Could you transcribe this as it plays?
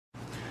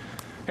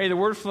Hey, the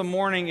word for the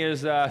morning is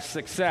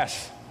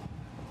success.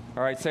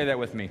 All right, say that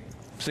with me.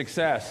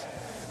 Success.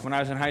 When I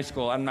was in high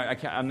school, I'm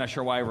not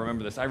sure why I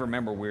remember this. I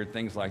remember weird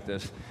things like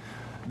this.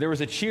 There was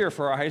a cheer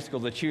for our high school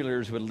the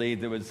cheerleaders would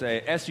lead that would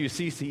say,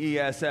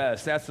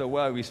 S-U-C-C-E-S-S. That's the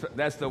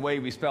way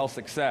we spell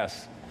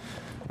success.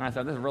 And I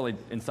thought, this is a really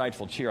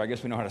insightful cheer. I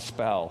guess we know how to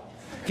spell.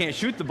 Can't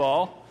shoot the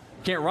ball,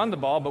 can't run the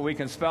ball, but we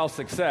can spell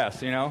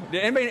success, you know.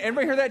 Did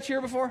anybody hear that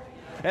cheer before?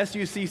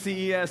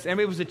 S-U-C-C-E-S.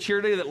 Anybody was a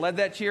cheerleader that led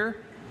that cheer?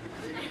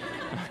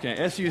 Okay,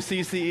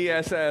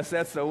 S-U-C-C-E-S-S.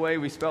 That's the way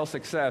we spell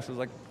success. I was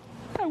like,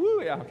 oh,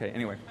 woo, yeah, okay,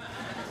 anyway.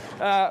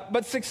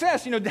 But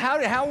success, you know,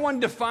 how one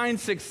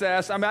defines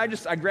success. I mean,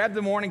 I grabbed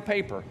the morning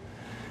paper,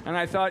 and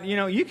I thought, you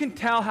know, you can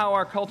tell how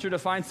our culture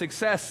defines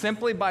success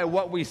simply by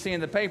what we see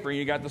in the paper.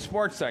 You got the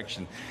sports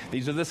section.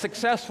 These are the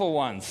successful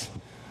ones.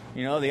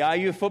 You know, the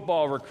IU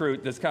football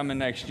recruit that's coming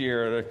next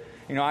year.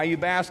 You know, IU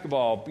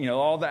basketball. You know,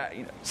 all that.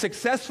 You know,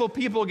 successful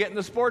people get in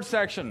the sports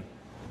section.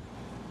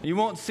 You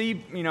won't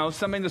see, you know,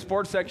 somebody in the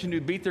sports section who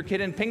beat their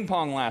kid in ping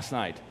pong last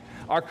night.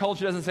 Our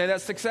culture doesn't say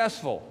that's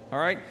successful, all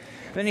right?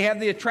 Then you have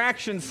the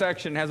attraction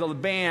section, has all the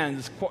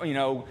bands, you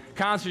know,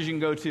 concerts you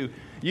can go to.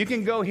 You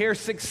can go hear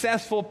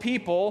successful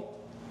people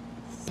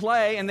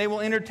play, and they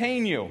will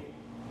entertain you,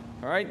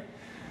 all right?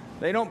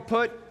 They don't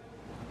put,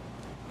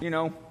 you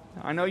know,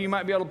 I know you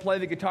might be able to play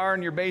the guitar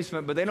in your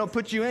basement, but they don't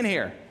put you in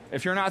here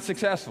if you're not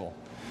successful.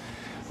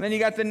 Then you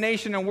got the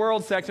nation and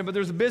world section, but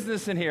there's a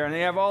business in here, and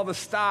they have all the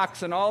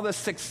stocks and all the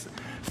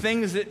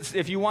things that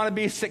if you want to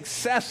be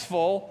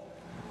successful,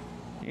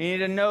 you need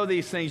to know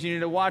these things. You need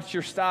to watch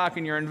your stock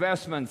and your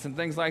investments and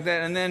things like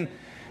that. And then,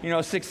 you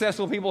know,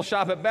 successful people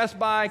shop at Best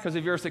Buy because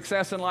if you're a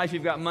success in life,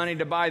 you've got money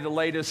to buy the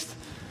latest,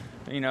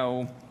 you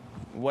know,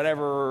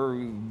 whatever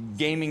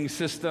gaming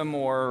system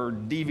or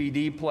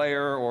DVD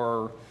player,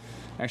 or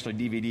actually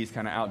DVD is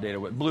kind of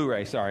outdated.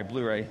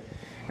 Blu-ray.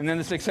 And then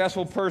the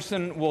successful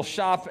person will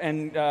shop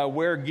and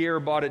wear gear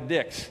bought at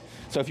Dick's.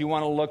 So if you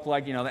want to look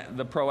like, you know,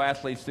 the pro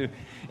athletes do.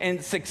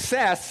 And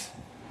success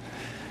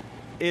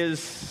is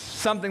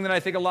something that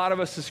I think a lot of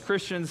us as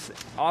Christians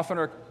often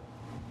are,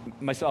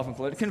 myself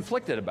included,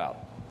 conflicted about.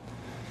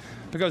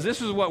 Because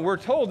this is what we're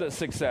told that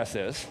success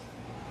is.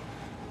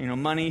 You know,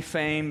 money,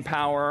 fame,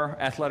 power,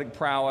 athletic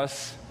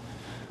prowess.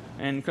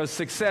 And because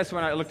success,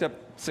 when I looked up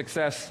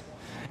success,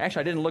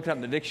 actually I didn't look it up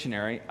in the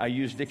dictionary. I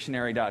used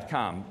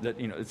dictionary.com. That,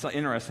 you know, it's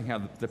interesting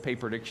how the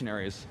paper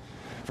dictionary is,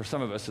 for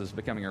some of us, is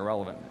becoming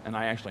irrelevant. And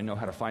I actually know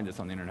how to find this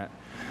on the internet.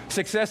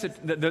 Success,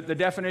 the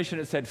definition,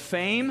 it said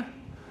fame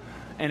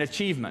and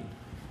achievement.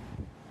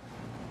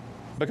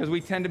 Because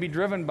we tend to be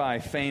driven by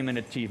fame and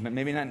achievement,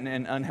 maybe not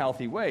in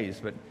unhealthy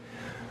ways, but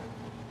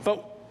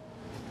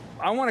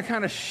I want to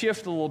kind of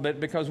shift a little bit,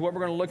 because what we're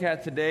going to look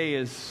at today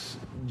is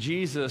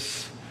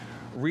Jesus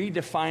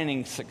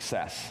redefining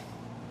success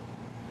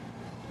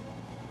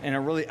in a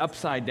really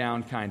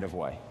upside-down kind of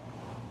way.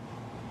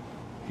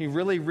 He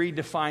really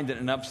redefined it in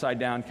an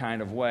upside-down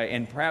kind of way.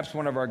 And perhaps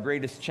one of our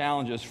greatest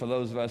challenges for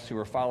those of us who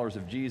are followers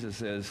of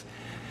Jesus is,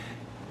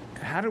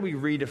 how do we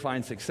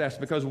redefine success?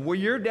 Because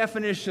your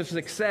definition of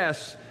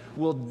success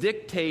will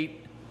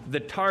dictate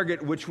the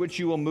target which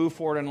you will move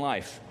forward in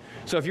life.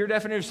 So if your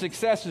definition of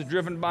success is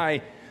driven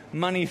by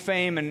money,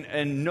 fame,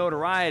 and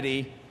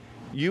notoriety,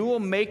 you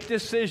will make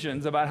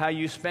decisions about how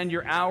you spend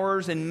your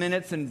hours and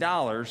minutes and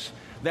dollars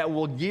that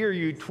will gear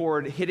you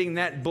toward hitting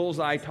that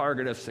bullseye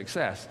target of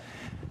success.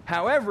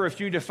 However, if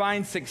you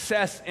define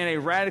success in a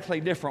radically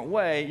different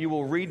way, you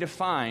will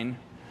redefine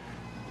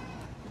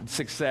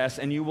success,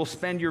 and you will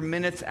spend your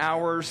minutes,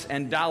 hours,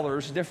 and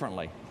dollars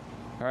differently.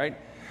 All right?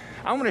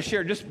 I want to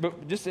share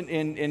just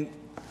in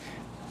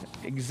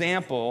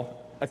example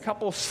a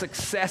couple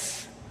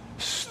success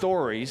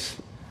stories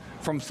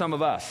from some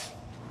of us.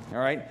 All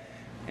right?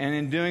 And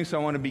in doing so,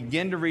 I want to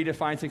begin to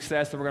redefine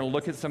success, and we're going to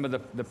look at some of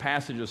the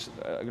passages,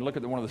 look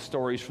at one of the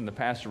stories from the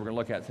passage we're going to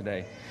look at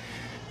today.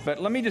 But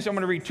I'm going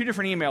to read two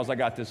different emails I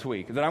got this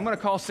week that I'm going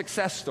to call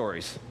success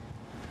stories.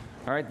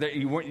 All right,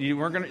 they weren't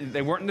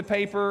in the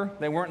paper,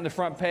 they weren't in the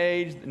front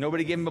page,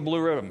 nobody gave them a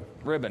blue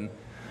ribbon,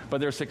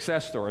 but they're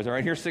success stories. All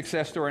right, here's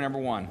success story number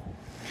one.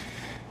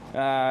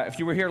 If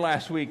you were here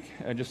last week,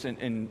 just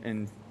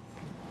in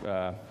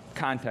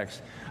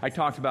context, I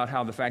talked about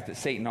how the fact that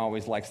Satan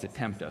always likes to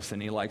tempt us,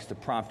 and he likes to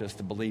prompt us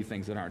to believe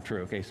things that aren't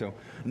true. Okay, so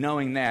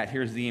knowing that,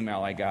 here's the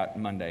email I got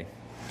Monday.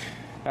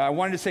 I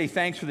wanted to say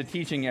thanks for the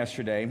teaching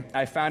yesterday.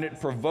 I found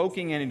it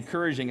provoking and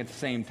encouraging at the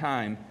same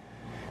time,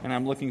 and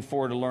I'm looking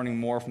forward to learning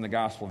more from the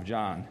Gospel of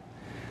John.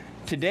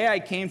 Today I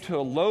came to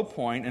a low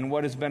point in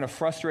what has been a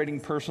frustrating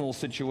personal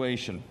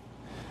situation.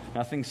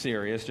 Nothing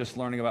serious, just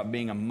learning about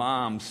being a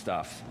mom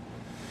stuff.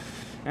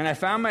 And I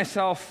found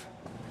myself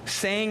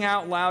saying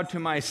out loud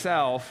to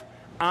myself,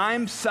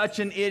 I'm such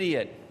an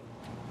idiot.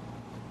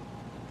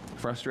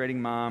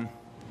 Frustrating mom.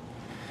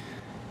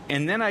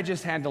 And then I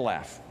just had to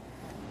laugh,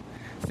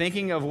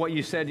 thinking of what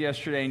you said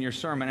yesterday in your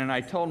sermon, and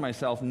I told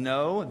myself,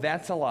 no,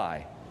 that's a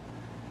lie.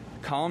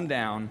 Calm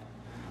down.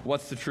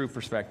 What's the true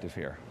perspective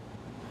here?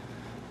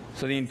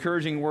 So the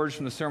encouraging words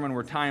from the sermon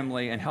were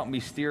timely and helped me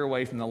steer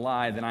away from the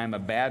lie that I'm a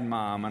bad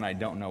mom and I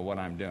don't know what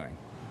I'm doing.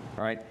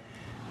 All right?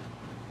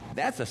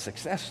 That's a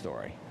success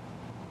story.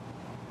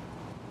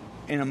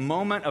 In a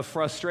moment of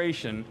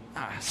frustration,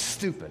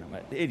 stupid, I'm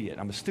an idiot,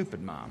 I'm a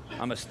stupid mom,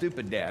 I'm a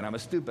stupid dad, I'm a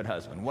stupid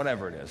husband,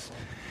 whatever it is.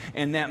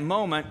 In that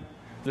moment,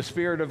 the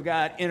Spirit of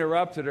God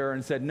interrupted her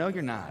and said, no,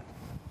 you're not.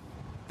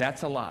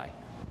 That's a lie.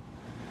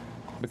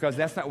 Because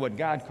that's not what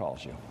God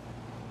calls you.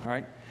 All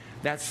right?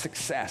 That's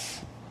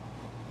success.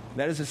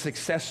 That is a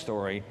success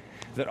story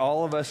that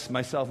all of us,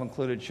 myself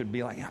included, should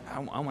be like, I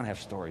want to have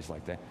stories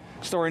like that.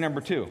 Story number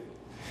 2.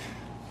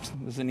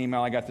 This is an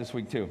email I got this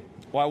week too.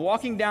 While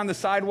walking down the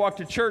sidewalk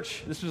to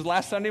church, this was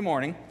last Sunday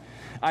morning,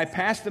 I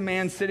passed a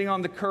man sitting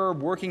on the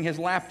curb working his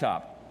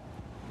laptop.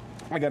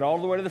 I got all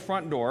the way to the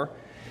front door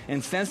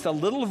and sensed a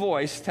little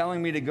voice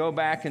telling me to go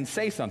back and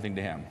say something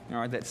to him. All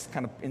right, that's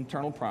kind of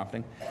internal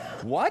prompting.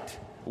 What?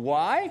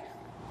 Why?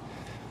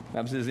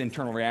 That was his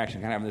internal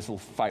reaction, kind of having this little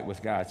fight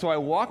with God. So I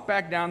walked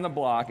back down the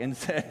block and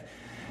said,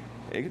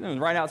 it was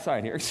right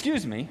outside here,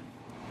 excuse me,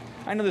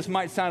 I know this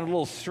might sound a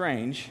little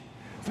strange,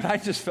 but I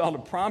just felt a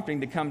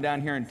prompting to come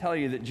down here and tell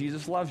you that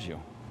Jesus loves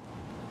you.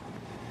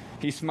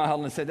 He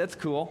smiled and said, that's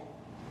cool.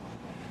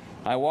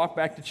 I walked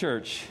back to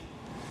church.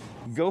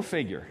 Go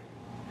figure.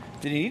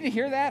 Did he need to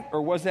hear that,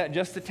 or was that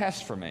just a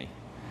test for me?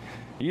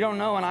 You don't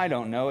know and I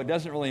don't know. It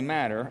doesn't really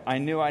matter. I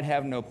knew I'd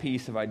have no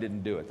peace if I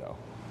didn't do it, though.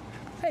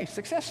 Hey,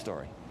 success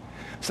story.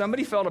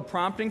 Somebody felt a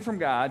prompting from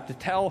God to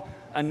tell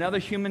another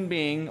human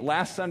being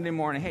last Sunday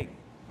morning, hey, it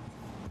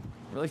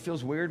really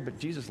feels weird, but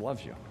Jesus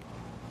loves you.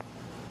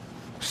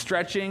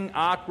 Stretching,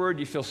 awkward,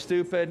 you feel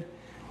stupid.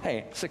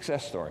 Hey,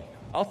 success story.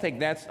 I'll take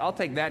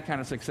that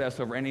kind of success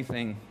over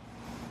anything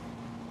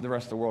the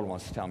rest of the world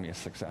wants to tell me is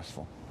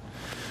successful.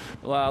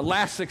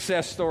 Last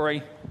success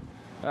story.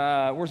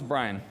 Where's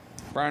Brian?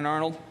 Brian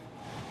Arnold.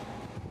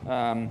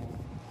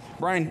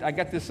 Brian, I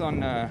got this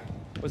on,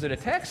 was it a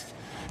text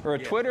or a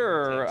Twitter?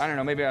 Or I don't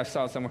know, maybe I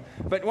saw it somewhere.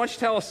 But why don't you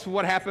tell us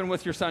what happened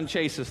with your son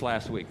Chase this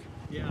last week?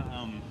 Yeah,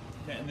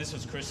 and this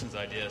was Kristen's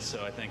idea,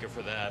 so I thank her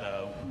for that.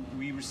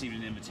 We received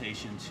an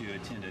invitation to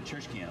attend a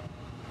church camp.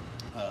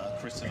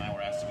 Kristen and I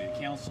were asked to be the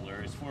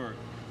counselor. It's for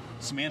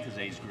Samantha's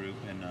age group,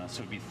 and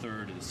so it'd be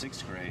 3rd to the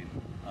 6th grade.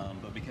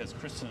 But because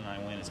Kristen and I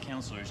went as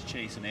counselors,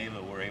 Chase and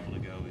Ava were able to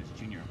go as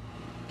junior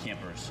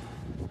campers.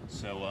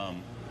 So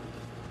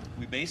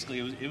we basically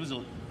it was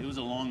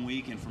a long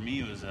week, and for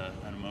me it was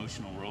an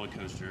emotional roller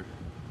coaster.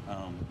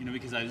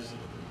 Because I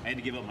had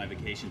to give up my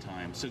vacation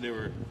time. So there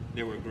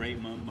were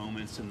great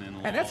moments, and then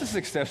and that's a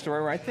success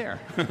story right there.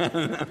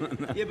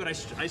 Yeah, but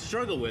I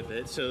struggle with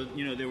it. So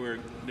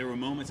there were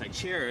moments I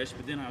cherished,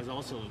 but then I was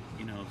also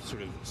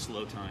sort of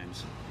slow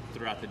times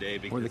throughout the day.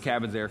 Because were the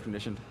cabins air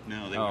conditioned?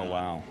 No, they were not.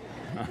 Wow.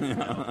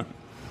 No.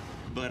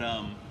 But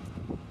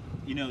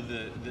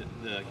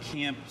the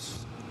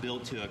camps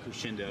built to a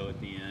crescendo at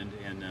the end,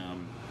 and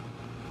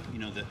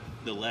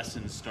the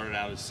lessons started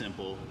out as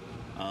simple.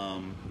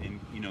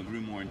 And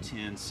grew more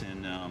intense,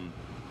 and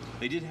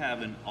they did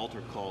have an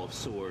altar call of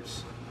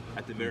sorts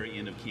at the very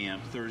end of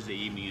camp Thursday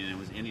evening, and it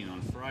was ending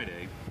on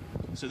Friday.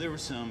 So there were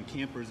some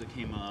campers that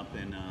came up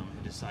and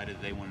had decided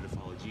they wanted to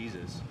follow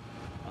Jesus,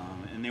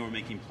 and they were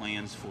making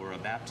plans for a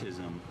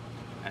baptism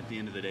at the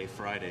end of the day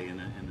Friday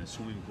in the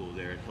swimming pool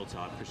there at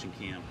Hilltop Christian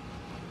Camp.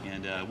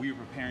 And we were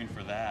preparing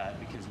for that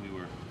because we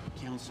were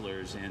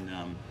counselors, and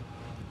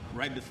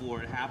right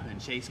before it happened,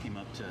 Chase came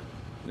up to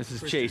This is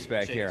Kristen. Chase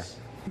back here.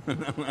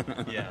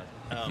 Yeah.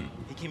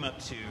 He came up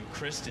to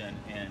Kristen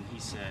and he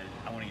said,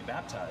 I want to get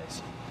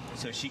baptized.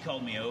 So she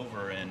called me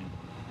over, and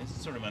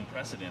it's sort of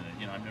unprecedented.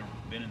 I've never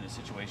been in this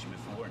situation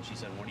before. And she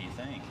said, what do you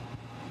think?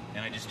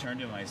 And I just turned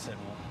to him and I said,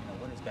 well,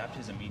 what does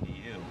baptism mean to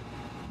you?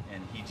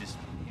 And he just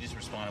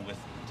responded with,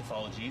 to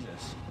follow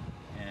Jesus.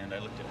 And I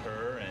looked at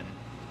her, and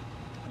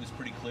it was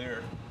pretty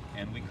clear.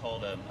 And we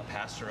called a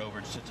pastor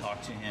over to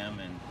talk to him,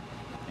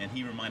 and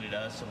he reminded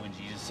us of when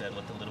Jesus said,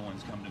 let the little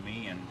ones come to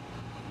me, and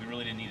we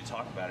really didn't need to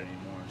talk about it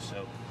anymore.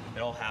 So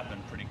it all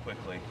happened pretty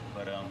quickly.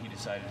 But he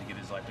decided to give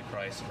his life to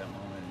Christ at that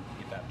moment and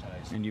get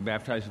baptized. And you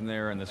baptized him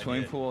there in the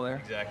swimming pool there?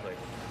 Exactly.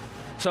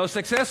 So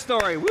success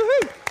story.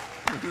 Woohoo!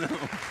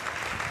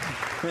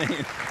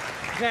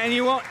 And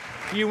you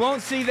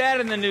won't see that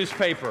in the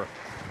newspaper.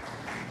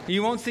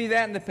 You won't see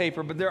that in the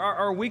paper. But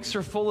our weeks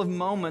are full of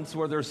moments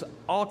where there's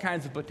all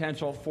kinds of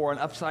potential for an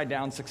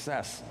upside-down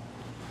success.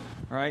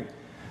 All right?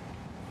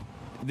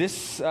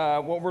 This,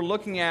 what we're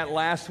looking at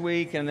last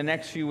week and the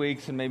next few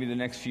weeks and maybe the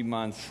next few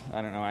months,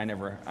 I don't know, I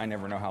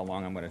never know how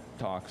long I'm going to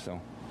talk, so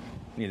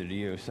neither do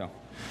you. So,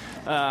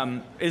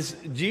 is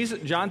Jesus,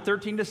 John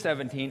 13 to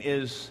 17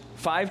 is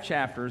 5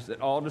 chapters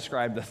that all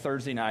describe the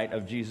Thursday night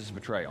of Jesus'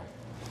 betrayal.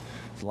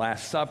 His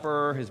Last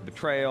Supper, his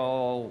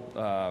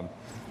betrayal,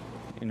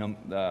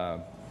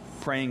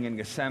 praying in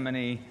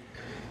Gethsemane.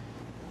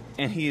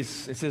 And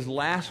it's his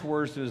last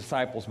words to his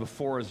disciples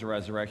before his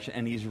resurrection,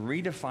 and he's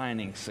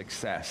redefining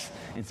success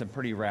in some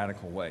pretty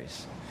radical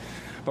ways.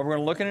 But we're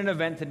going to look at an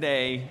event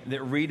today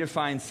that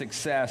redefines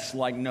success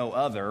like no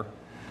other,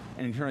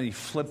 and eternity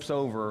flips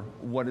over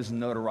what is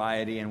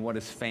notoriety and what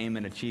is fame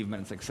and achievement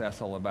and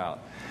success all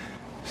about.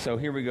 So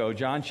here we go,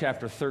 John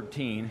chapter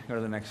 13. Go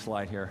to the next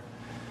slide here.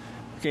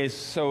 Okay,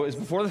 so it's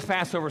before the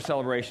Passover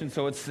celebration,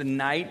 so it's the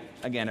night,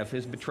 again, of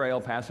his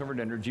betrayal, Passover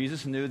dinner.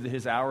 Jesus knew that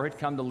his hour had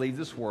come to leave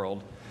this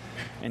world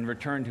and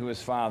return to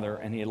his Father,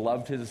 and he had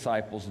loved his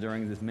disciples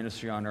during his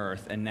ministry on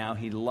earth, and now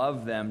he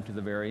loved them to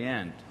the very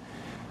end.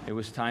 It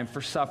was time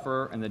for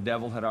supper, and the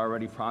devil had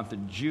already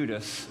prompted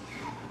Judas,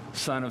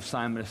 son of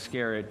Simon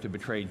Iscariot, to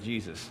betray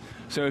Jesus.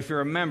 So if you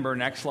remember,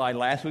 next slide,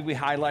 last week we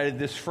highlighted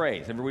this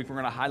phrase. Every week we're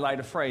going to highlight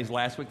a phrase.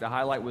 Last week the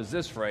highlight was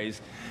this phrase.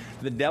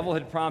 The devil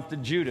had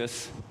prompted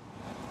Judas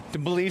to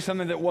believe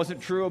something that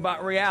wasn't true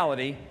about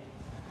reality,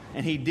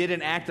 and he did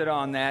and acted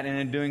on that, and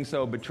in doing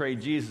so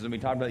betrayed Jesus. And we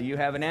talked about you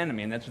have an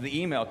enemy, and that's where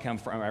the email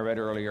comes from I read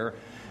earlier,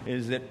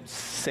 is that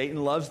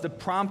Satan loves to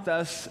prompt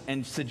us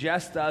and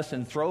suggest us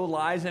and throw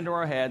lies into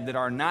our head that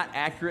are not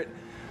accurate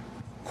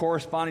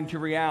corresponding to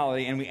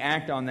reality, and we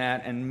act on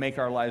that and make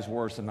our lives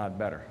worse and not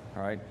better.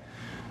 All right,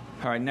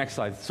 next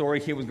slide. Story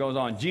goes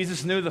on.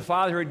 Jesus knew the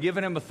Father had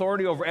given him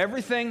authority over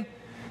everything,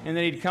 and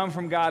that he'd come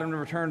from God and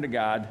returned to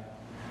God.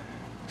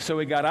 So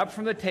he got up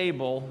from the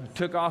table,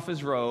 took off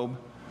his robe,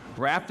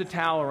 wrapped a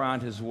towel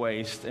around his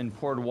waist, and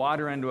poured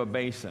water into a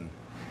basin.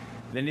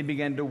 Then he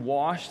began to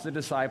wash the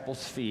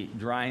disciples' feet,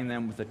 drying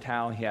them with the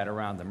towel he had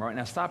around them. All right,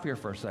 now stop here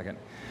for a second.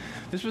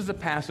 This was the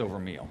Passover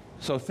meal.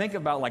 So think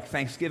about like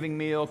Thanksgiving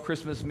meal,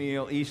 Christmas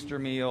meal, Easter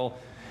meal.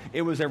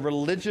 It was a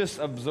religious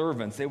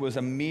observance. It was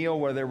a meal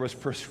where there was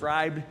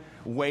prescribed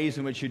ways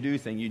in which you do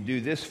things. You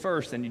do this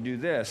first, and you do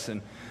this.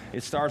 And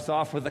it starts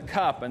off with a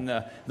cup, and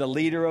the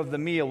leader of the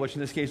meal, which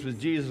in this case was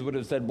Jesus, would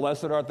have said,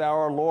 "Blessed art thou,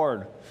 our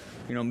Lord,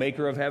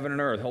 maker of heaven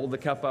and earth." Hold the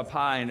cup up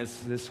high, and it's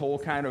this whole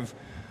this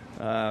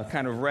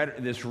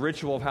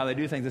ritual of how they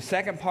do things. The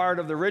second part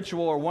of the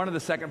ritual, or one of the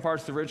second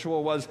parts of the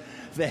ritual, was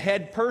the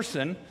head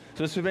person.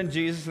 So this would have been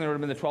Jesus, and there would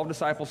have been the 12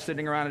 disciples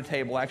sitting around a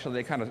table.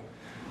 Actually,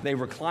 they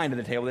reclined at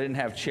the table. They didn't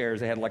have chairs.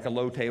 They had like a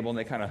low table, and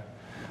they kind of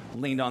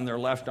leaned on their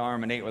left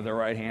arm and ate with their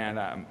right hand.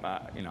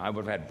 I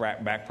would have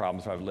had back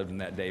problems if I've lived in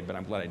that day, but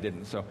I'm glad I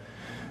didn't. So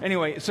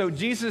anyway, so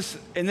Jesus,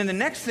 and then the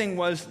next thing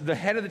was the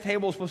head of the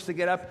table was supposed to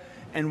get up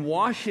and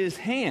wash his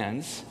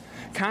hands,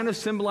 kind of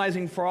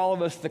symbolizing for all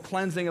of us the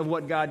cleansing of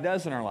what God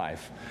does in our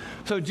life.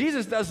 So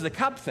Jesus does the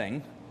cup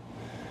thing,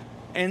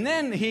 and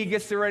then he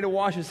gets ready to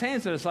wash his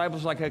hands. The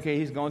disciples are like, okay,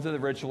 he's going through the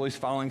ritual, he's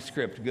following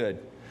script, good.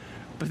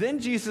 But then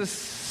Jesus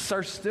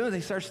starts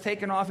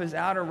taking off his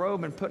outer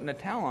robe and putting a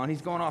towel on.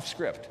 He's going off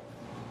script.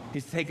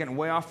 He's taking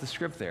way off the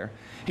script there.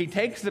 He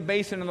takes the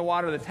basin and the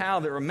water of the towel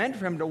that were meant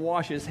for him to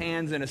wash his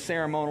hands in a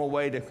ceremonial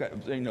way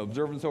to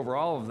observance over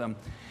all of them.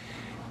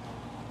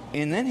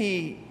 And then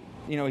he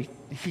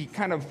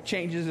kind of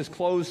changes his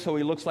clothes so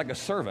he looks like a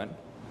servant.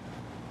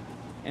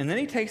 And then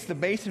he takes the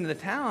basin and the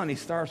towel and he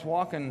starts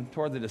walking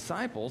toward the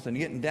disciples and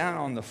getting down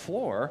on the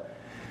floor.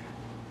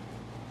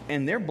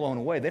 And they're blown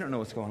away. They don't know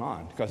what's going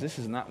on because this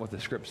is not what the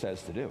script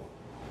says to do.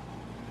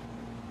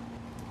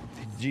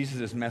 Jesus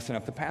is messing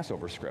up the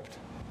Passover script.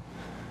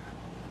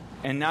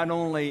 And not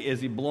only is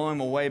he blowing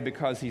them away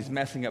because he's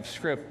messing up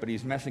script, but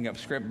he's messing up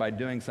script by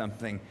doing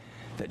something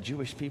that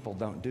Jewish people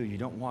don't do. You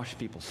don't wash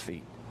people's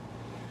feet.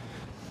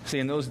 See,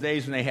 in those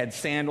days when they had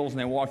sandals and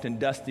they walked in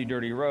dusty,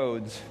 dirty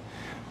roads,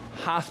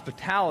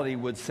 hospitality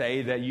would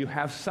say that you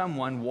have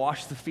someone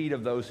wash the feet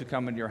of those who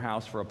come into your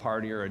house for a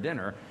party or a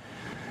dinner.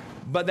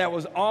 But that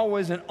was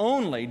always and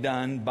only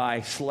done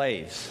by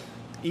slaves.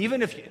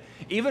 Even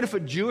if a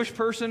Jewish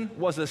person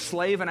was a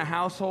slave in a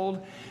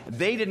household,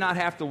 they did not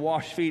have to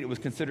wash feet. It was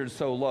considered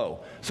so low.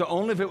 So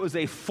only if it was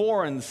a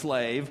foreign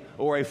slave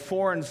or a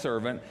foreign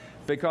servant,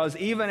 because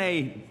even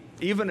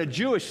a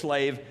Jewish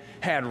slave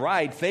had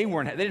rights. They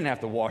didn't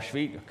have to wash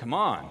feet. Come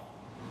on.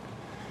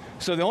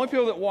 So the only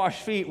people that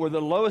washed feet were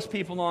the lowest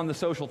people on the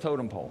social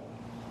totem pole.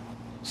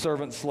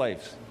 Servants,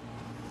 slaves.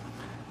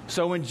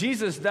 So when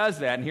Jesus does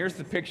that, and here's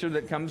the picture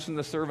that comes from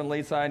the servant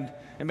lead side.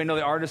 Anybody know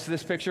the artist of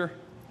this picture?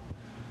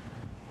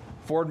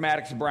 Ford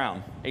Madox Brown,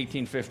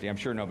 1850. I'm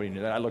sure nobody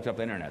knew that. I looked up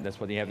the internet. That's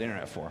what you have the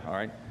internet for, all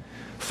right?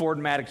 Ford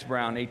Madox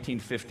Brown,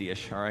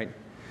 1850-ish, all right?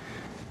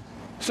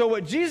 So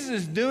what Jesus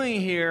is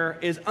doing here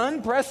is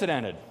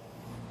unprecedented.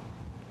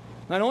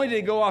 Not only did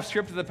he go off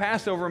script to the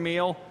Passover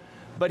meal,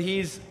 but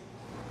he's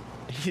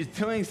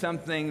doing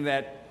something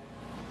that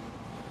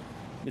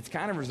it's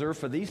kind of reserved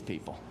for these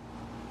people.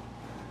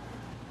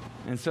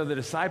 And so the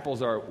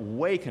disciples are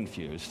way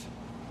confused.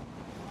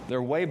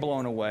 They're way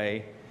blown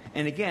away.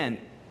 And again,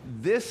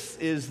 this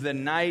is the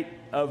night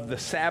of the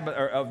Sabbath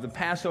or of the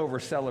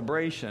Passover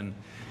celebration,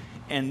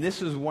 and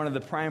this is one of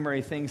the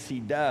primary things he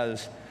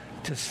does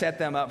to set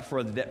them up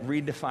for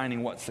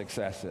redefining what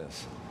success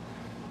is.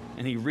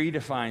 And he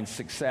redefines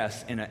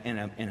success in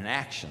an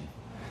action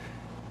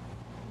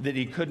that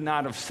he could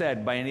not have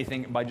said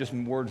by just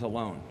words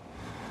alone.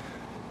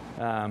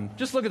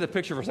 Just look at the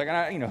picture for a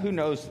second. Who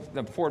knows?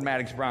 The Ford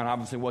Madox Brown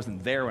obviously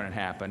wasn't there when it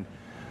happened.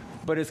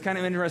 But it's kind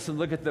of interesting to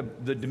look at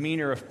the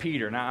demeanor of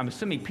Peter. Now, I'm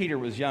assuming Peter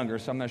was younger,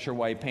 so I'm not sure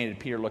why he painted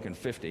Peter looking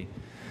 50.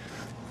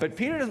 But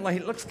Peter doesn't like,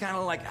 he looks kind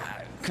of like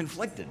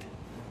conflicted.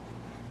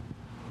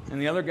 And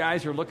the other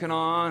guys are looking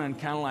on and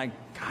kind of like,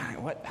 God,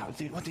 what's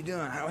he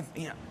doing?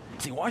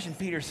 Is he washing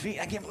Peter's feet?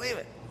 I can't believe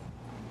it.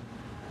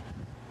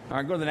 All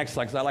right, go to the next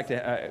slide because I like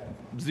to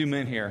zoom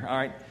in here. All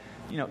right,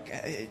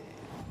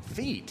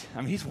 feet.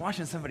 I mean, he's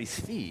washing somebody's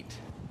feet.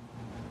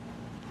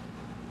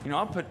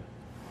 I'll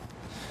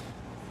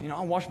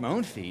wash my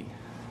own feet,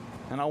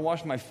 and I'll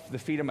wash the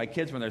feet of my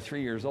kids when they're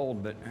 3 years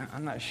old. But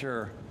I'm not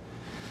sure.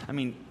 I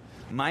mean,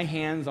 my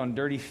hands on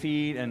dirty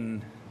feet,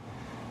 and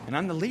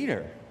I'm the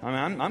leader.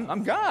 I mean,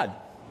 I'm God.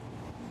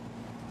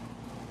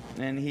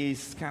 And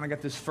he's kind of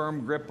got this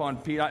firm grip on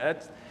Peter.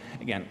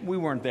 Again, we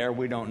weren't there.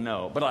 We don't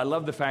know. But I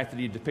love the fact that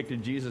he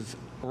depicted Jesus'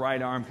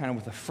 right arm kind of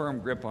with a firm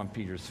grip on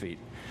Peter's feet.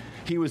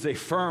 He was a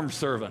firm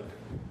servant.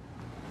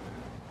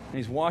 And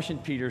he's washing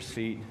Peter's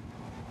feet.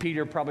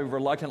 Peter probably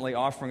reluctantly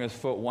offering his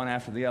foot one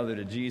after the other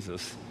to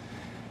Jesus,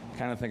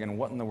 kind of thinking,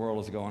 what in the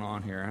world is going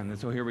on here? And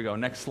so here we go.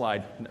 Next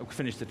slide.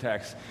 Finish the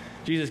text.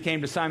 Jesus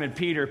came to Simon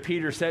Peter.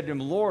 Peter said to him,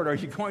 Lord, are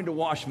you going to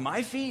wash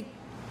my feet?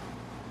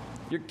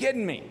 You're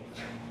kidding me.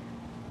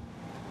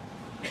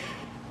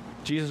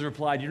 Jesus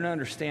replied, you don't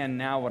understand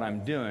now what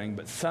I'm doing,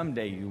 but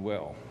someday you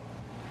will.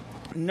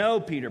 No,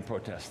 Peter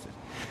protested.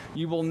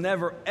 You will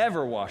never,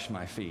 ever wash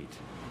my feet.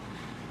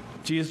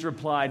 Jesus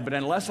replied, but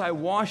unless I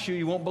wash you,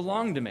 you won't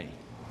belong to me.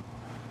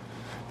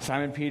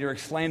 Simon Peter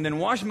exclaimed, then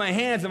wash my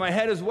hands and my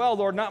head as well,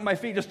 Lord, not my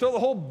feet. Just throw the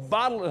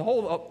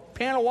whole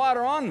pan of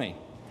water on me.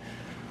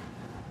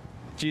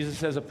 Jesus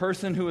says, a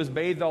person who is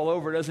bathed all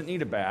over doesn't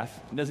need a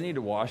bath, doesn't need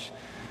to wash,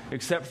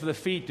 except for the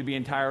feet to be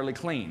entirely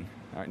clean.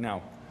 All right,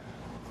 now,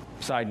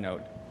 side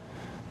note.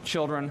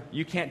 Children,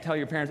 you can't tell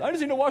your parents, I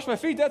just need to wash my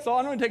feet, that's all.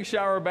 I don't need to take a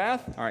shower or a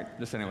bath. All right,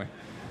 just anyway.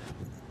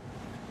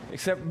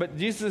 But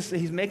Jesus,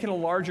 he's making a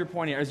larger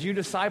point here. As you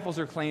disciples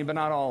are clean, but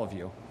not all of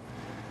you.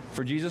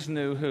 For Jesus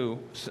knew who,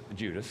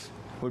 Judas,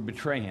 would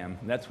betray him.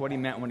 That's what he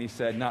meant when he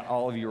said, not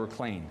all of you are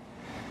clean.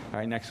 All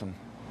right, next one.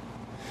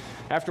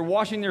 After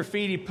washing their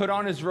feet, he put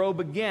on his robe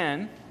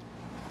again.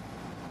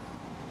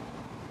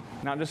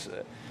 Now,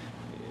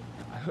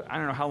 I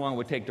don't know how long it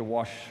would take to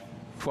wash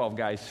 12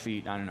 guys'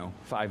 feet. I don't know,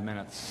 5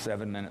 minutes,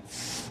 7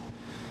 minutes.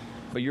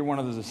 But you're one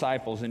of the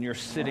disciples, and you're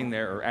sitting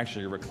there, or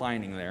actually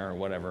reclining there, or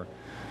whatever.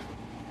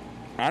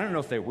 We don't know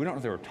if they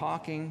were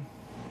talking,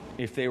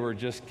 if they were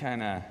just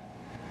kind of,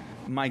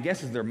 my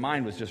guess is their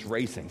mind was just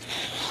racing.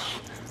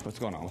 What's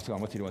going on?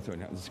 What's he doing?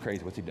 This is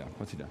crazy. What's he done?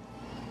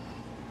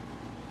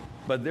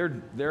 But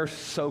they're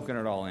soaking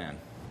it all in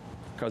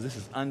because this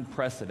is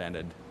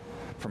unprecedented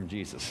from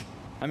Jesus.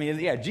 I mean,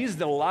 yeah, Jesus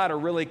did a lot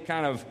of really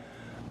kind of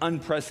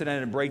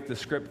unprecedented, break the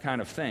script kind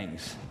of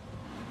things.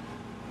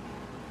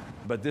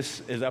 But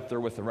this is up there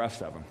with the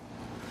rest of them.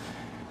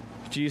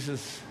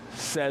 Jesus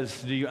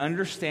says, do you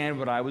understand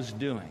what I was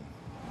doing?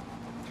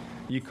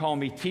 You call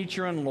me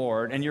teacher and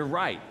Lord, and you're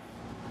right,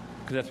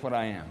 because that's what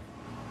I am.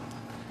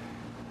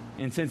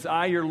 And since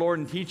I, your Lord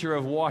and teacher,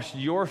 have washed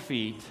your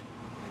feet,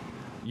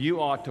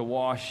 you ought to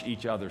wash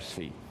each other's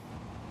feet.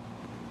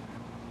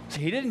 So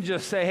he didn't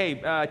just say,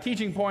 hey,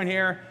 teaching point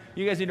here,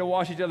 you guys need to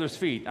wash each other's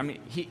feet. I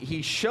mean,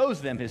 he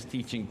shows them his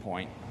teaching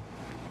point.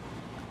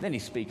 Then he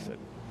speaks it.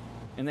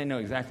 And they know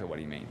exactly what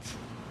he means.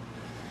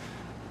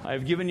 I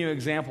have given you an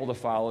example to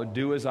follow.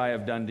 Do as I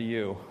have done to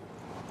you.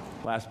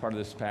 Last part of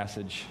this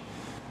passage.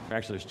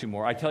 Actually, there's two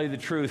more. I tell you the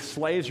truth,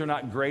 slaves are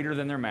not greater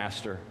than their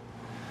master,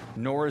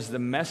 nor is the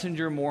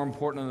messenger more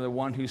important than the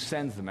one who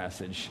sends the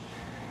message.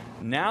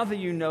 Now that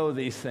you know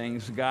these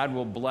things, God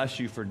will bless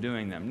you for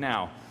doing them.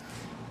 Now,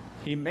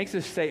 he makes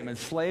a statement,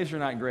 slaves are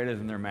not greater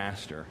than their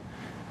master.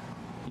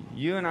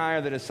 You and I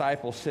are the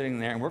disciples sitting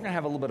there, and we're going to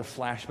have a little bit of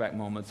flashback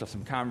moments of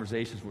some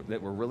conversations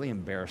that we're really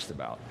embarrassed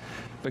about.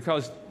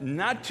 Because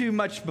not too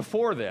much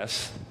before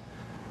this,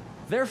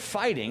 they're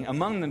fighting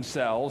among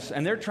themselves,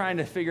 and they're trying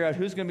to figure out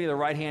who's going to be the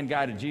right-hand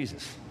guy to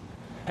Jesus.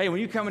 Hey,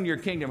 when you come into your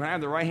kingdom, can I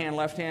have the right hand,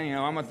 left hand?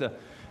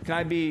 Can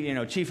I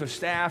be, chief of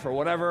staff or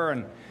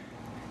whatever?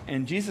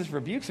 And Jesus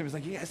rebukes him. He's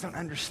like, you guys don't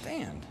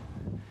understand.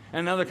 And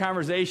another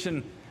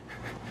conversation,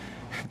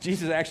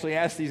 Jesus actually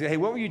asked these, hey,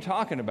 what were you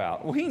talking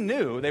about? Well, he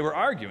knew they were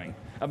arguing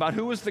about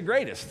who was the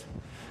greatest.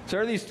 So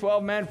there are these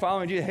 12 men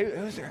following Jesus. Hey,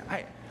 who's there?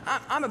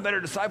 I'm a better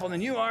disciple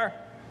than you are.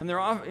 And they're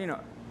off,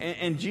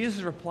 And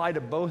Jesus replied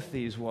to both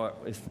these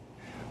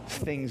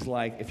things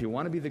like, if you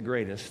want to be the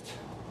greatest,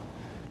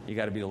 you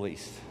got to be the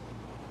least.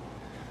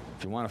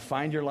 If you want to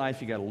find your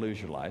life, you got to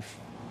lose your life.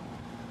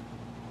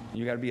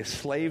 You got to be a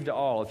slave to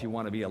all if you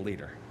want to be a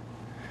leader.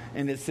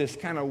 And it's this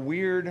kind of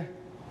weird,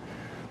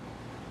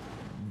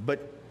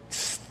 but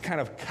kind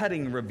of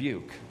cutting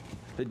rebuke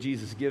that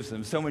Jesus gives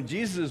them. So when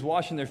Jesus is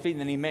washing their feet and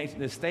then he makes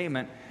this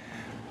statement,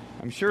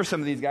 I'm sure some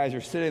of these guys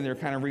are sitting there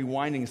kind of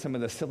rewinding some of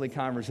the silly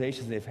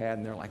conversations they've had,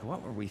 and they're like,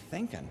 what were we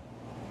thinking?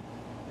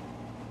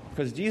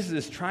 Because Jesus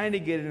is trying to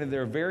get into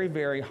their very,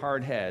 very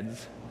hard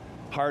heads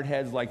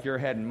like your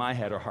head and my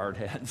head are hard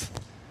heads,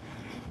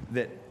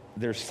 that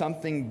there's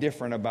something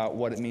different about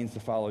what it means to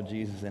follow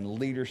Jesus, and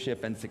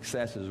leadership and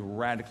success is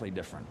radically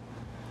different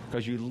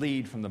because you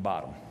lead from the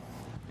bottom,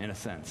 in a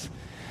sense.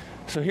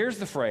 So here's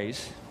the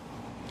phrase,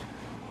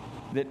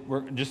 that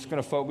we're just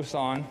going to focus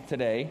on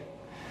today.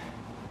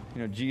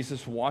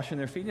 Jesus washing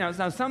their feet. Now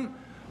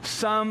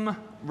some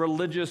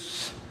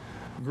religious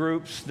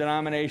groups,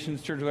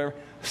 denominations, churches, whatever,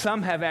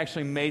 some have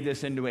actually made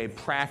this into a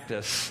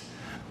practice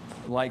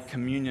like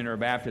communion or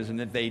baptism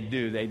that they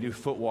do. They do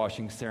foot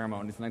washing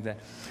ceremonies and like that.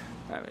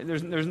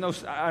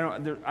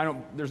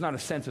 There's not a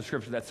sense of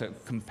Scripture that's a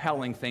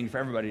compelling thing for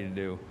everybody to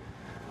do.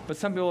 But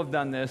some people have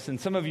done this, and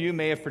some of you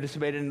may have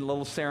participated in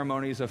little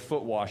ceremonies of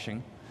foot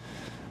washing.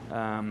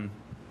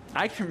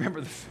 I can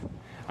remember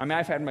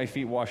I've had my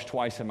feet washed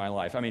twice in my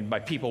life. By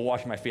people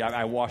washing my feet,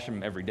 I wash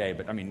them every day,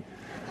 but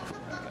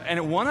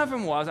and one of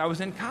them was, I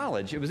was in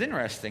college. It was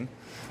interesting.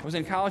 I was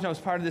in college, and I was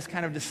part of this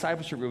kind of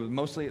discipleship group.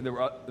 Mostly, the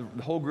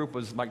whole group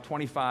was like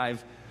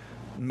 25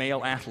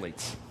 male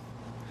athletes.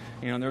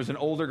 There was an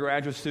older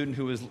graduate student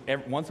who was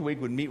once a week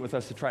would meet with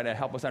us to try to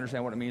help us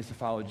understand what it means to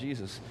follow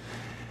Jesus.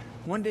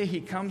 One day he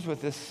comes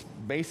with this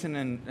basin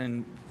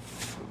and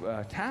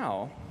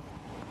towel,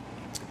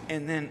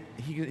 and then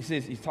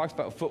he talks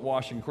about foot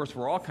washing. Of course,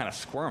 we're all kind of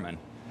squirming.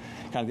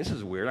 This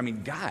is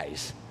weird.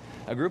 Guys,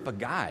 a group of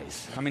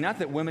guys. Not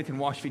that women can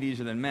wash feet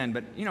easier than men,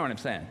 but you know what I'm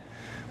saying.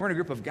 We're in a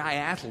group of guy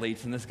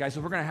athletes, and this guy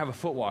says, we're going to have a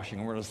foot washing.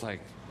 And we're just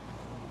like,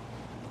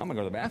 I'm going to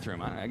go to the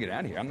bathroom. I get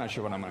out of here. I'm not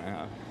sure what I'm going to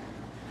have.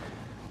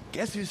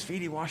 Guess whose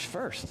feet he washed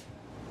first?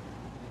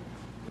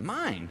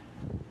 Mine.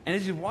 And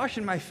as he's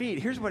washing my feet,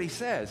 here's what he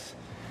says.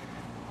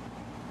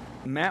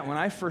 Matt, when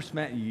I first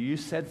met you, you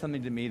said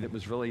something to me that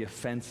was really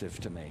offensive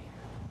to me.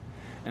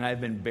 And I've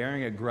been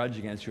bearing a grudge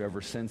against you ever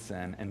since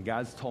then. And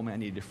God's told me I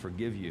need to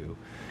forgive you.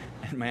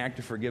 And my act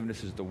of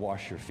forgiveness is to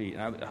wash your feet.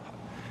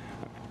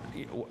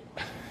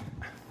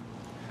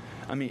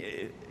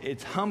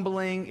 It's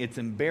humbling, it's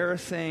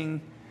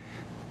embarrassing,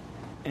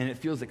 and it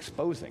feels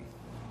exposing.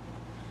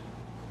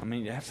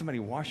 To have somebody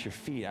wash your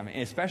feet,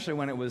 especially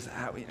when it was,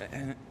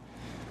 and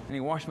he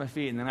washed my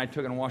feet, and then I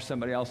took it and washed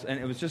somebody else, and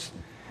it was just,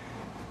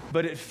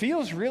 but it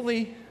feels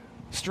really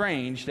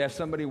strange to have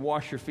somebody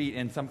wash your feet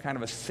in some kind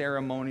of a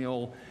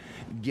ceremonial,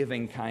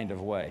 giving kind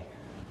of way.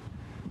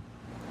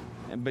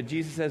 But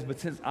Jesus says, but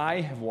since I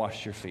have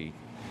washed your feet,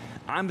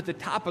 I'm at the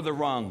top of the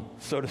rung,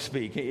 so to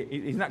speak.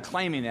 He's not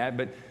claiming that,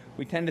 but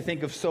we tend to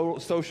think of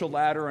social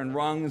ladder and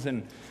rungs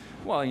and,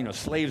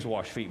 slaves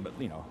wash feet, but,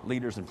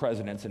 leaders and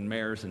presidents and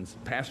mayors and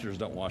pastors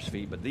don't wash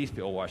feet, but these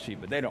people wash feet,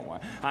 but they don't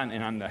wash.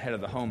 I'm the head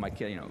of the home, my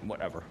kid,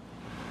 whatever.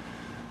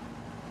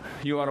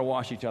 You ought to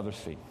wash each other's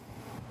feet,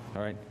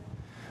 all right?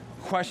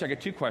 I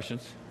got two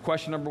questions.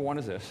 Question number one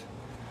is this.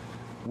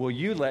 Will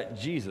you let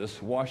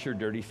Jesus wash your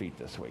dirty feet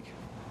this week?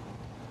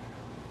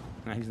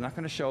 Now, he's not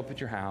going to show up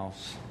at your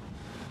house,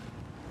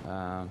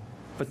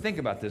 but think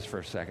about this for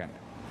a second.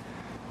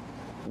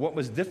 What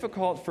was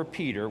difficult for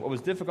Peter, what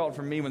was difficult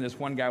for me when this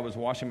one guy was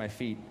washing my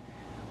feet,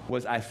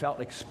 was I felt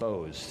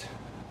exposed.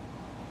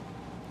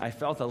 I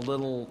felt a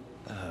little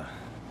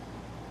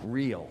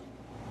real.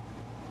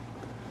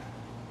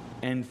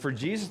 And for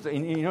Jesus,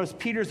 and you notice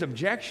Peter's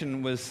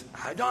objection was,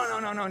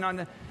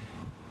 no.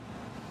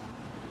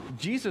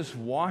 Jesus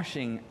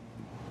washing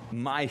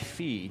my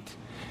feet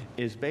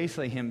is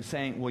basically him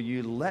saying, will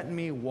you let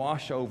me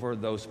wash over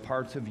those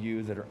parts of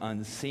you that are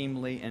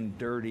unseemly and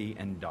dirty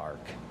and dark?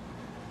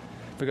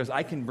 Because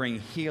I can bring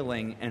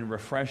healing and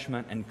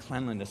refreshment and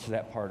cleanliness to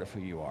that part of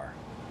who you are.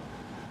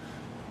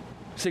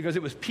 See, because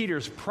it was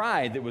Peter's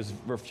pride that was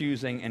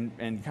refusing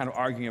and kind of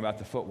arguing about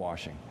the foot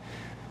washing.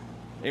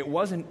 It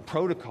wasn't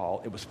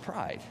protocol, it was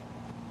pride.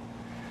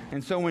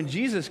 And so when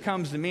Jesus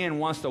comes to me and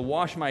wants to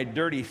wash my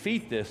dirty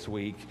feet this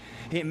week,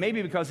 it may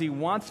be because he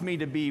wants me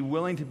to be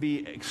willing to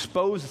be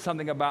exposed to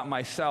something about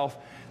myself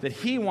that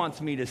he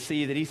wants me to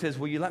see, that he says,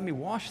 will you let me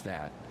wash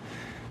that?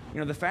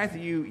 The fact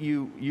that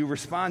you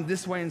respond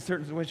this way in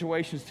certain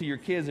situations to your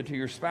kids or to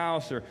your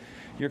spouse, or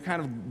your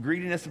kind of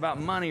greediness about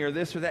money or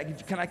this or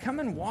that, can I come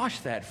and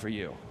wash that for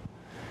you?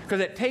 Because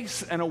it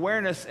takes an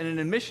awareness and an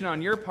admission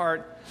on your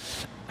part,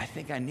 I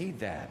think I need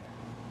that.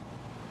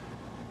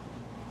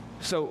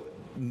 So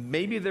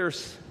maybe there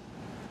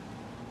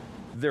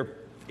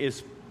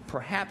is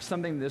perhaps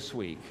something this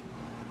week,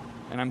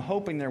 and I'm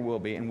hoping there will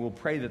be, and we'll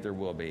pray that there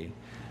will be,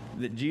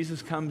 that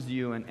Jesus comes to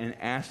you and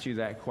asks you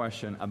that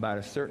question about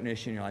a certain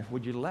issue in your life.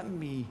 Would you let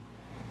me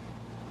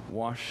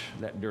wash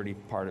that dirty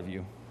part of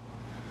you?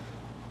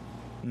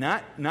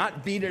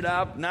 Not beat it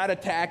up, not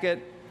attack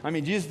it.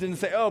 Jesus didn't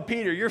say, oh,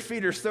 Peter, your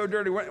feet are so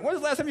dirty. When was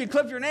the last time you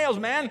clipped your nails,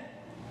 man?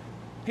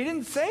 He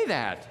didn't say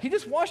that. He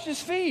just washed his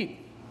feet.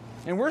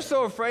 And we're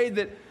so afraid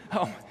that,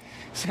 I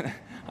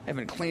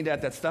haven't cleaned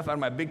out that stuff out of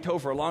my big toe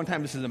for a long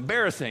time. This is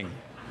embarrassing.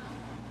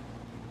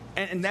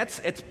 And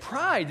it's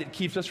pride that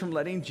keeps us from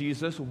letting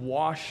Jesus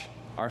wash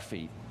our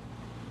feet.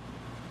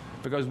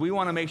 Because we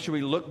want to make sure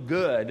we look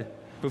good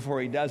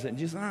before he does it. And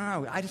Jesus,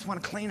 no, I just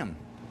want to clean them.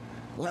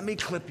 Let me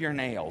clip your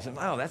nails. And,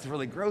 that's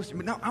really gross.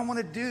 But no, I want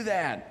to do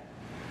that.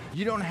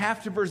 You don't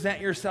have to present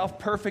yourself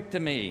perfect to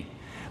me.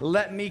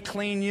 Let me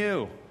clean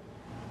you.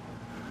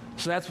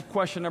 So that's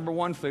question number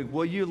one.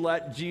 Will you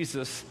let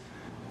Jesus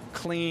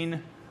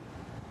clean?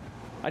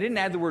 I didn't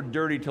add the word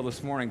dirty till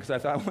this morning because I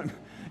thought,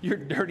 your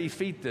dirty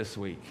feet this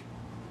week.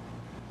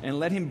 and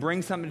let him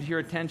bring something to your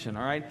attention,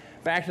 all right?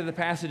 Back to the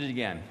passage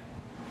again.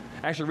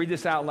 Actually, read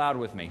this out loud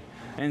with me.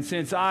 And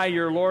since I,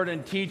 your Lord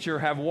and teacher,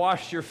 have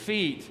washed your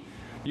feet,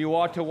 you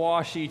ought to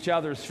wash each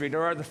other's feet.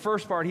 All right, the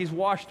first part, he's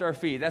washed our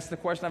feet. That's the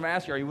question I've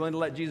asked you. Are you willing to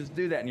let Jesus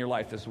do that in your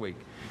life this week?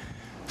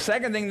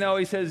 Second thing, though,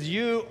 he says,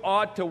 you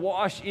ought to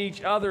wash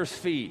each other's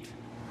feet.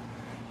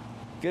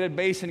 Get a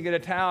basin, get a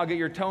towel, get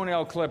your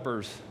toenail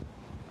clippers.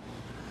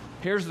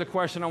 Here's the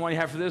question I want you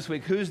to have for this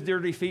week. Whose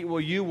dirty feet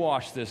will you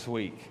wash this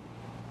week?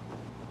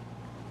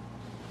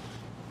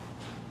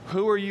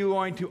 Who are you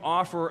going to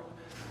offer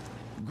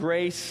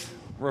grace,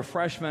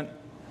 refreshment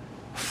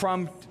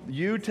from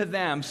you to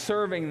them,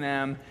 serving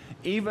them,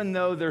 even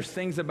though there's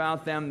things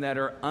about them that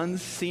are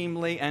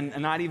unseemly and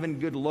not even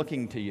good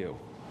looking to you?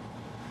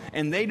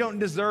 And they don't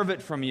deserve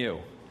it from you.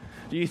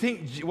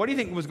 What do you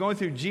think was going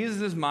through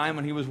Jesus' mind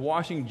when he was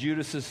washing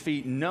Judas's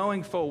feet,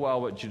 knowing full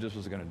well what Judas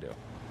was going to do?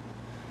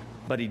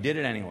 But he did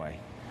it anyway.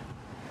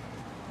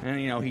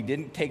 And, he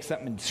didn't take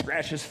something and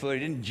scratch his foot. He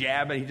didn't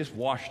jab it. He just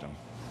washed them.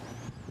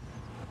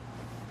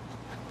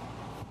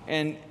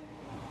 And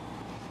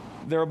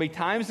there will be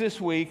times this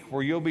week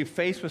where you'll be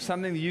faced with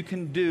something that you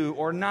can do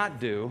or not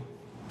do.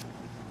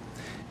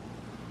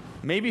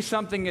 Maybe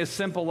something as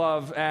simple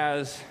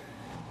as,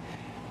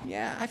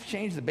 I've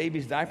changed the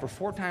baby's diaper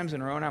 4 times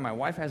in a row now. My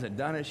wife hasn't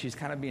done it. She's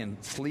kind of being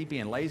sleepy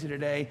and lazy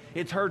today.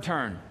 It's her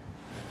turn.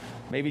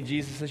 Maybe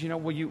Jesus says,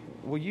 will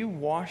you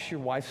wash your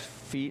wife's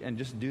feet and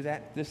just do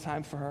that this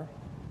time for her?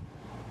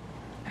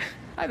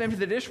 I've emptied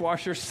the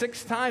dishwasher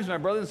 6 times. My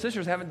brothers and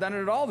sisters haven't done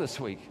it at all this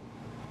week.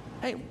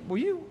 Hey, will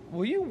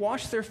you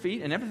wash their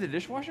feet and empty the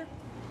dishwasher?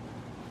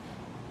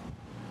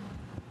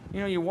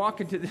 You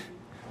walk into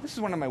this is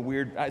one of my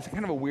it's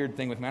kind of a weird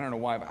thing with me. I don't know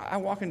why, but I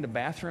walk into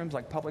bathrooms,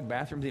 like public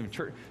bathrooms, even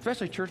church,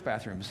 especially church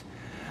bathrooms.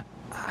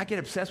 I get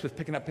obsessed with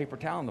picking up paper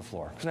towel on the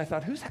floor because I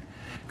thought, and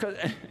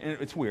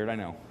it's weird, I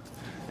know.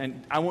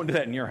 And I won't do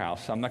that in your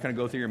house. So I'm not going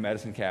to go through your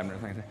medicine cabinet or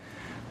something like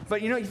that.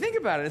 But, you think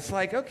about it. It's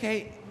like,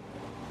 okay,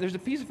 there's a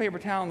piece of paper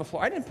towel on the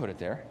floor. I didn't put it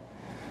there.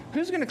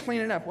 Who's going to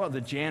clean it up? Well, the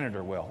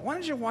janitor will. Why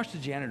don't you wash the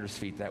janitor's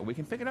feet that week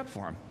and pick it up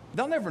for them?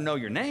 They'll never know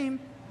your name.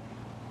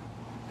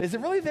 Is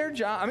it really their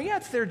job? I mean,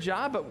 it's their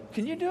job, but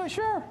can you do it?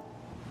 Sure.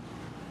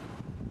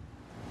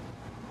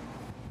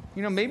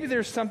 Maybe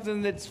there's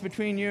something that's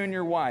between you and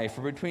your wife,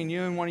 or between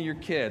you and one of your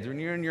kids, or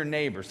you and your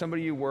neighbor,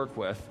 somebody you work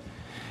with.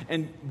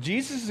 And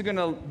Jesus is going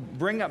to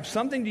bring up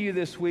something to you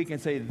this week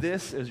and say,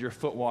 this is your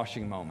foot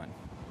washing moment.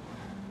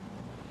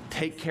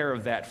 Take care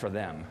of that for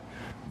them.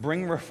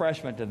 Bring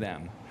refreshment to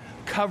them.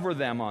 Cover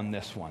them on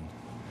this one.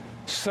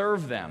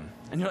 Serve them.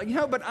 And you're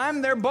like, but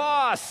I'm their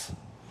boss.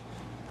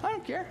 I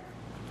don't care.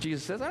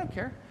 Jesus says, I don't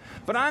care.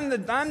 But I'm the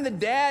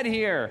dad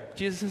here.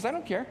 Jesus says, I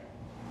don't care.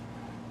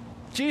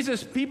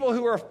 Jesus, people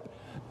who are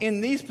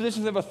in these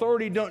positions of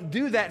authority don't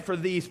do that for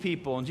these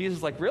people. And Jesus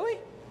is like, really?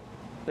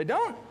 They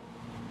don't?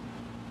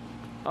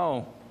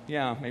 Oh,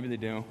 yeah, maybe they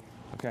do.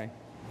 Okay.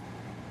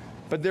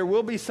 But there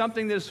will be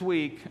something this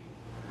week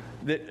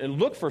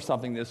look for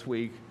something this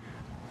week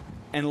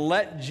and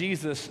let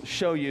Jesus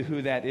show you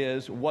who that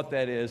is, what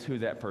that is, who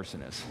that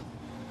person is.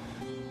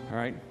 All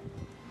right?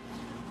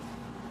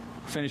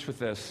 Finish with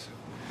this.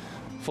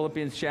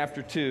 Philippians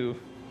chapter 2.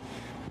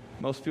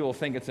 Most people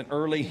think it's an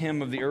early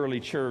hymn of the early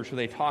church where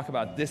they talk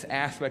about this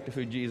aspect of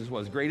who Jesus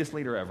was. Greatest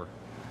leader ever.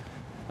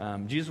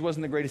 Jesus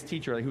wasn't the greatest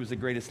teacher. He was the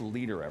greatest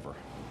leader ever.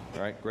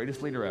 All right?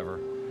 Greatest leader ever.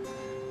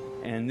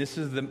 And this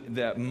is the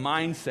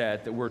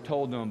mindset that we're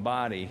told to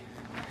embody.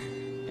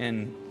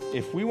 And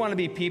if we want to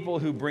be people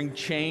who bring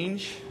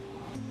change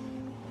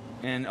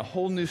and a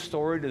whole new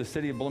story to the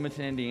city of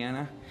Bloomington,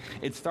 Indiana,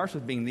 it starts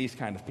with being these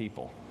kind of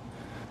people.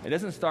 It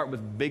doesn't start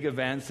with big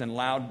events and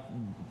loud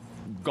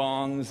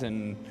gongs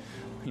and,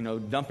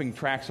 dumping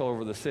tracts all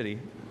over the city.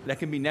 That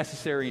can be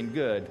necessary and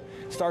good.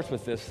 It starts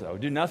with this, though.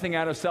 Do nothing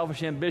out of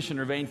selfish ambition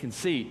or vain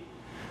conceit,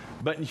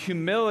 but in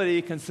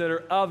humility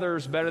consider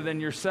others better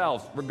than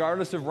yourself,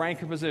 regardless of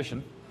rank or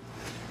position.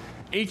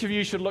 Each of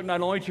you should look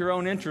not only to your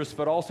own interests,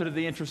 but also to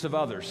the interests of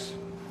others.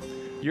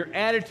 Your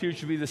attitude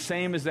should be the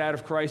same as that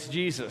of Christ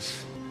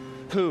Jesus,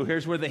 who,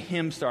 here's where the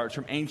hymn starts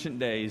from ancient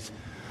days,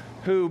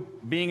 who,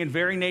 being in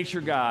very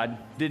nature God,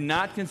 did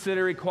not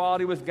consider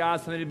equality with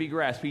God something to be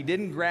grasped. He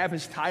didn't grab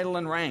his title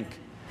and rank,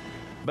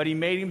 but he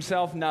made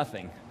himself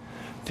nothing,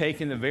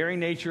 taking the very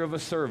nature of a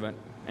servant,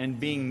 and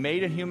being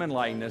made in human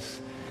likeness,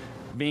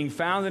 being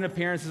found in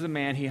appearance as a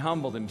man, he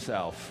humbled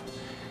himself.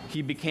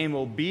 He became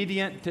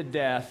obedient to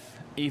death,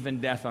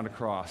 even death on a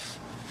cross.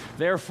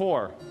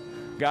 Therefore,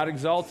 God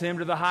exalted him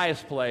to the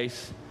highest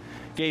place,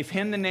 gave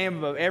him the name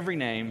above every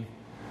name,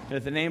 that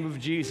at the name of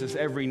Jesus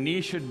every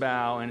knee should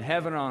bow in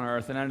heaven, on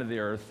earth, and under the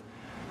earth,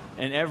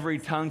 and every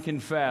tongue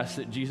confess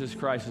that Jesus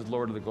Christ is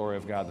Lord of the glory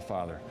of God the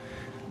Father.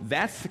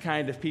 That's the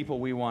kind of people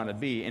we want to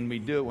be, and we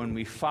do it when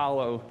we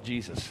follow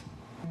Jesus.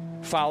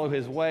 Follow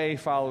his way,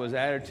 follow his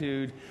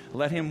attitude,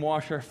 let him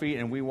wash our feet,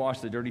 and we wash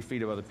the dirty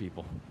feet of other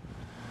people.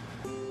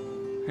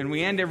 And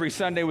we end every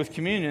Sunday with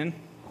communion,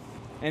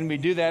 And we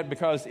do that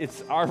because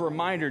it's our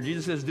reminder.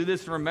 Jesus says, do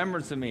this in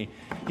remembrance of me.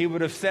 He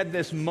would have said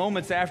this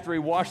moments after he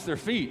washed their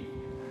feet.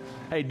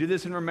 Hey, do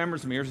this in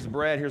remembrance of me. Here's the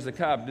bread, here's the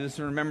cup. Do this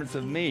in remembrance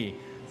of me.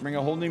 Bring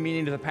a whole new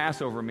meaning to the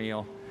Passover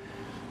meal.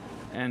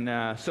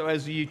 And so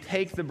as you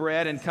take the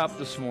bread and cup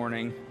this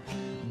morning,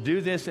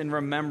 do this in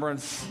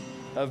remembrance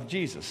of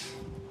Jesus.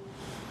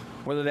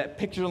 Whether that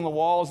picture on the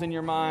wall is in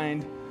your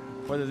mind,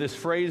 whether this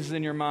phrase is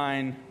in your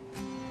mind,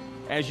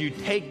 as you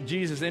take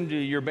Jesus into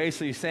you, you're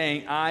basically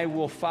saying, I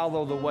will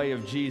follow the way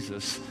of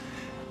Jesus,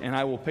 and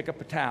I will pick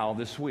up a towel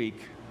this week.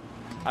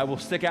 I will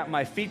stick out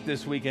my feet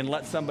this week and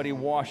let him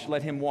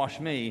wash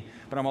me,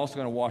 but I'm also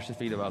going to wash the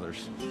feet of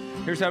others.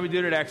 Here's how we do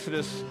it at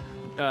Exodus.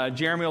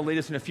 Jeremy will lead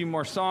us in a few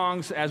more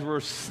songs. As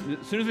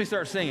soon as we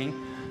start singing,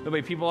 there'll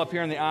be people up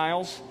here in the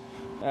aisles.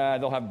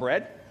 They'll have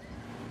bread.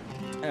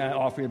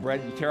 Offer you the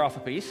bread. You tear off a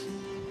piece.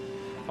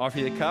 Offer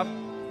you the cup.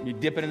 You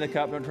dip it in the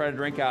cup. Don't try to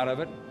drink out of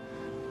it.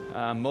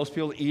 Most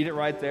people eat it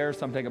right there.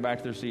 Some take it back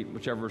to their seat,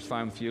 whichever is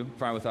fine with you,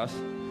 fine with us.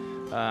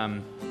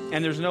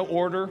 And there's no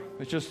order.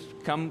 It's just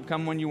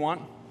come when you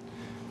want.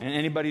 And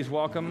anybody's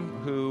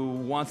welcome who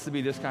wants to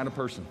be this kind of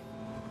person.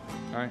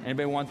 All right?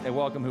 Anybody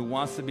welcome who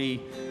wants to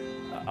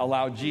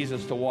allow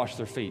Jesus to wash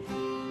their feet.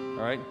 All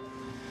right?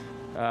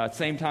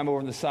 Same time over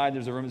on the side,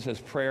 there's a room that says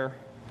prayer.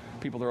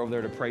 People are over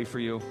there to pray for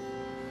you.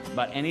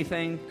 About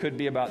anything. Could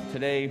be about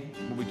today,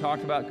 what we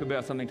talked about. Could be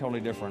about something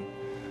totally different.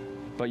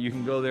 But you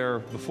can go there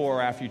before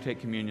or after you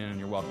take communion, and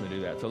you're welcome to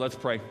do that. So let's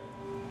pray.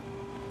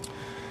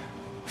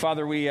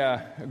 Father,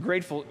 we're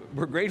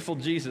grateful,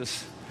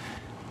 Jesus,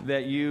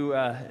 that you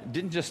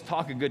didn't just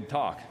talk a good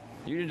talk.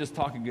 You didn't just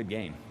talk a good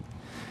game.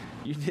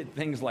 You did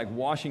things like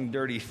washing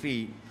dirty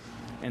feet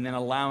and then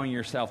allowing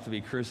yourself to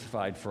be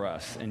crucified for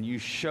us. And you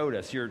showed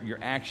us, your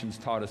actions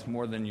taught us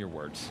more than your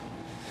words.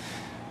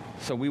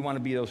 So we want to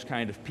be those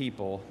kind of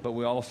people, but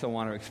we also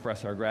want to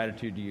express our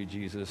gratitude to you,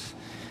 Jesus,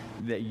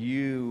 that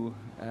you're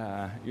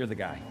the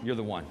guy, you're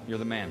the one, you're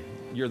the man,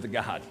 you're the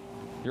God,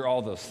 you're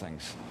all those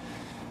things.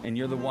 And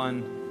you're the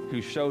one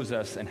who shows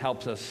us and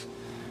helps us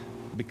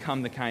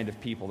become the kind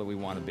of people that we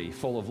want to be,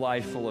 full of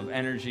life, full of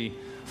energy,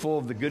 full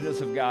of the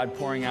goodness of God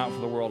pouring out for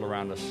the world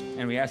around us.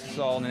 And we ask this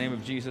all in the name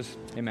of Jesus.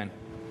 Amen.